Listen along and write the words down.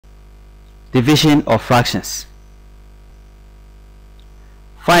Division of fractions.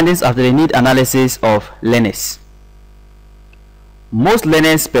 Findings after the need analysis of learners. Most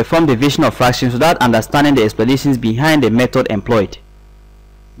learners perform division of fractions without understanding the explanations behind the method employed.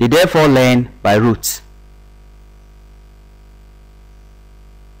 They therefore learn by rote.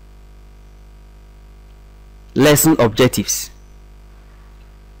 Lesson objectives.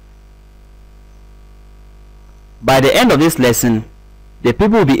 By the end of this lesson, the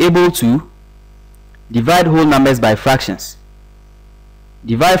people will be able to divide whole numbers by fractions,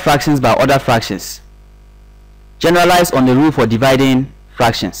 divide fractions by other fractions, generalize on the rule for dividing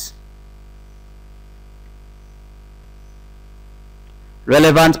fractions,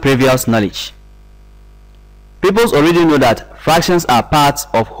 relevant previous knowledge. Pupils already know that fractions are parts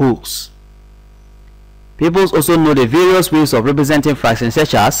of wholes. Pupils also know the various ways of representing fractions,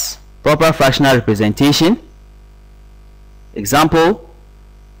 such as proper fractional representation, example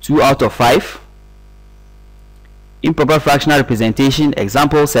 2 out of 5, improper fractional representation,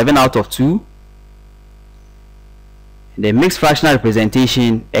 example 7 out of 2, and the mixed fractional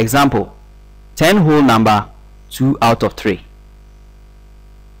representation, example 10 whole number 2 out of 3.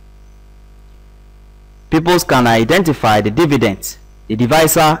 Pupils can identify the dividend, the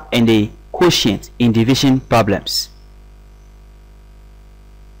divisor, and the quotient in division problems.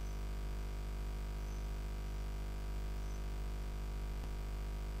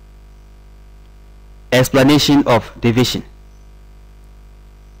 Explanation of division.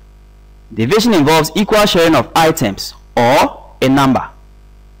 Division involves equal sharing of items or a number.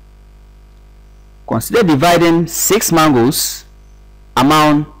 Consider dividing 6 mangoes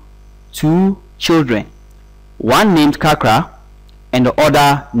among 2 children, one named Kakra and the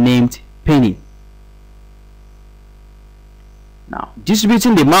other named Penny. Now,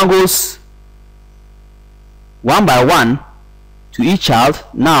 distributing the mangoes one by one to each child,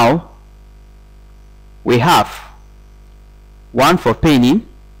 now we have 1 for Penny,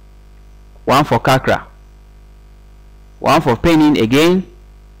 1 for Kakra, 1 for Penny again,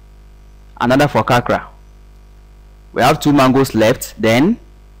 another for Kakra. We have 2 mangoes left. Then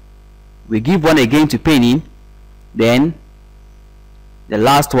we give 1 again to Penny, then the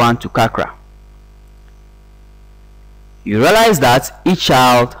last one to Kakra. You realize that each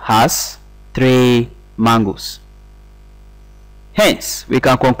child has 3 mangoes. Hence, we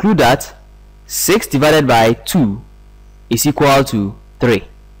can conclude that 6 divided by 2 is equal to 3.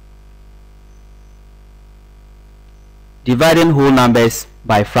 Dividing whole numbers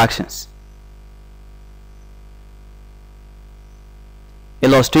by fractions.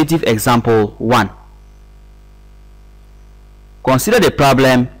 Illustrative example 1. Consider the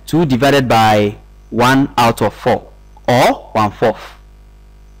problem 2 divided by 1 out of 4, or 1/4.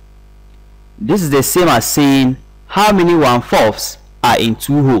 This is the same as saying how many 1/4 are in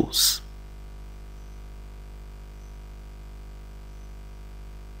 2 wholes.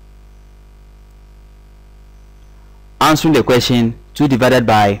 Answering the question 2 divided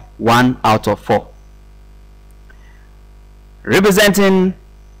by 1 out of 4. Representing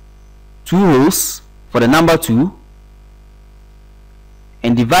 2 wholes for the number 2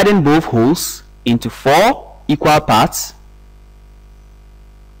 and dividing both wholes into 4 equal parts.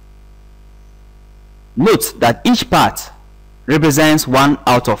 Note that each part represents 1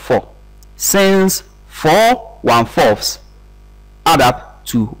 out of 4, since 4 1/4 add up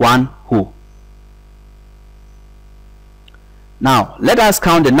to 1 whole. Now, let us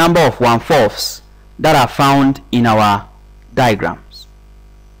count the number of 1/4 that are found in our diagrams.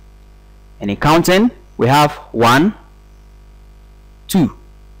 And in counting, we have 1, 2,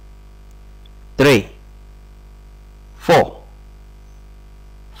 3, 4,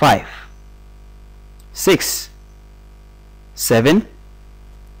 5, 6, 7,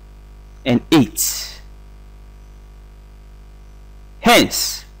 and 8.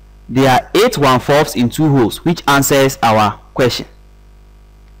 Hence, there are 8 1/4 in 2 wholes, which answers our question.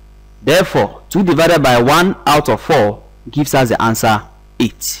 Therefore, 2 divided by 1 out of 4 gives us the answer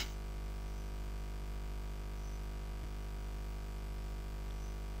 8.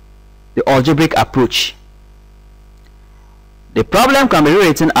 The algebraic approach. The problem can be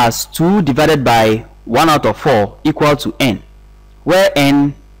rewritten as 2 divided by 1 out of 4 equal to n, where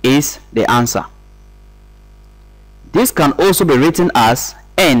n is the answer. This can also be written as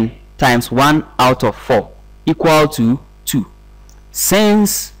n times 1 out of 4 equal to 2,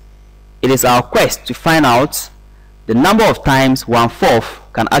 since it is our quest to find out the number of times 1/4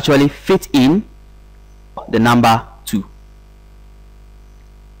 can actually fit in the number 2.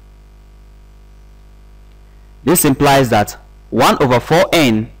 This implies that 1 over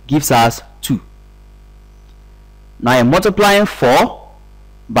 4n gives us 2. Now I'm multiplying 4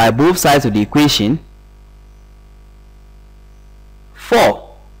 by both sides of the equation, 4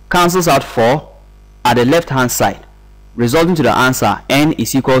 cancels out 4 at the left hand side, resulting to the answer n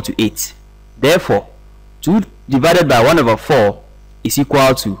is equal to 8. Therefore, 2 divided by 1 over 4 is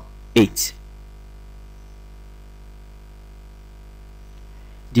equal to 8.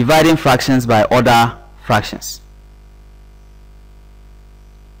 Dividing fractions by other fractions.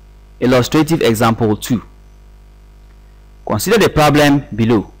 Illustrative example 2. Consider the problem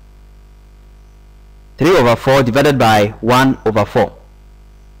below. 3 over 4 divided by 1 over 4.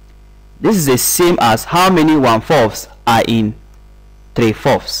 This is the same as how many 1/4 are in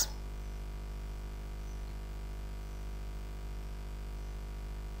 3/4.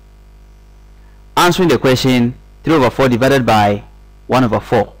 Answering the question, 3 over 4 divided by 1 over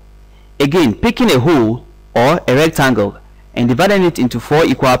 4. Again, picking a whole or a rectangle and dividing it into 4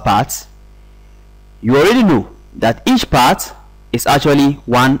 equal parts, you already know that each part is actually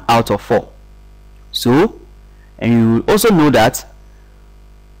 1 out of 4. So, and you also know that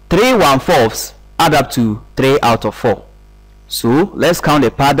 3 1/4 add up to 3 out of 4. So, let's count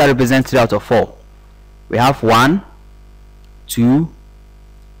the part that represents 3 out of 4. We have 1, 2,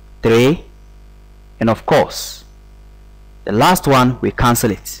 3, and of course, the last one, we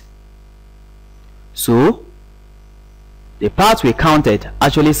cancel it. So, the parts we counted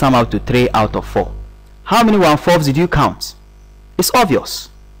actually sum up to 3 out of 4. How many 1/4 did you count? It's obvious.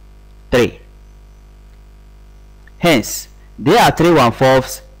 3. Hence, there are 3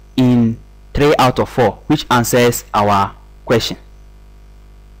 1/4 in 3 out of 4, which answers our question.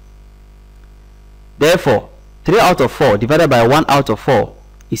 Therefore, 3 out of 4 divided by 1 out of 4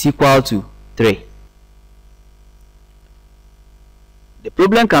 is equal to 3. The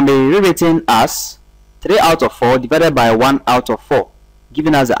problem can be rewritten as 3 out of 4 divided by 1 out of 4,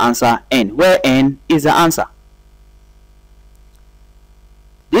 giving us the answer n, where n is the answer.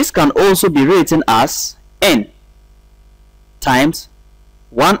 This can also be written as n times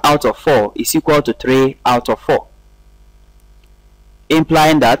 1 out of 4 is equal to 3 out of 4,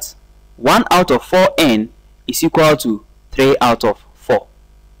 implying that 1 out of 4n is equal to 3 out of 4.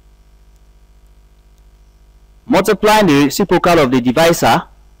 Multiplying the reciprocal of the divisor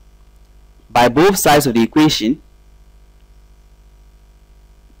by both sides of the equation,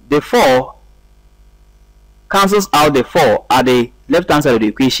 the 4 cancels out the 4 at the left hand side of the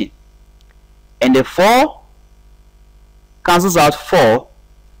equation, and the 4 cancels out 4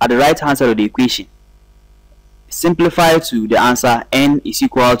 at the right hand side of the equation. Simplify to the answer n is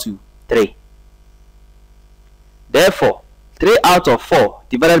equal to 3. Therefore, 3 out of 4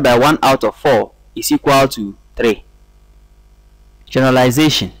 divided by 1 out of 4 is equal to 3.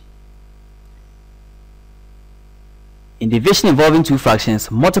 Generalization. In division involving 2 fractions,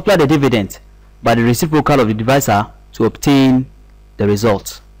 multiply the dividend by the reciprocal of the divisor to obtain the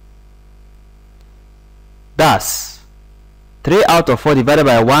result. Thus, 3 out of 4 divided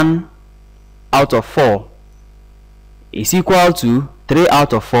by 1 out of 4 is equal to 3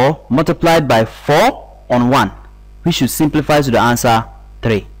 out of 4 multiplied by 4 on 1, which should simplify to the answer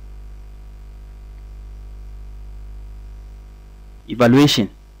 3. Evaluation.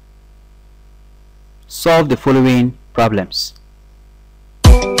 Solve the following problems.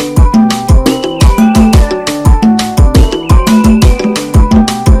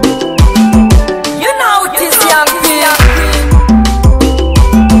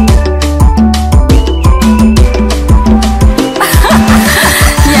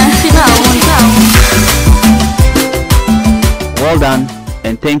 Well done,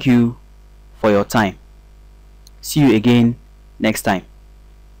 and thank you for your time. See you again next time.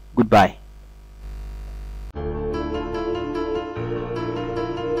 Goodbye.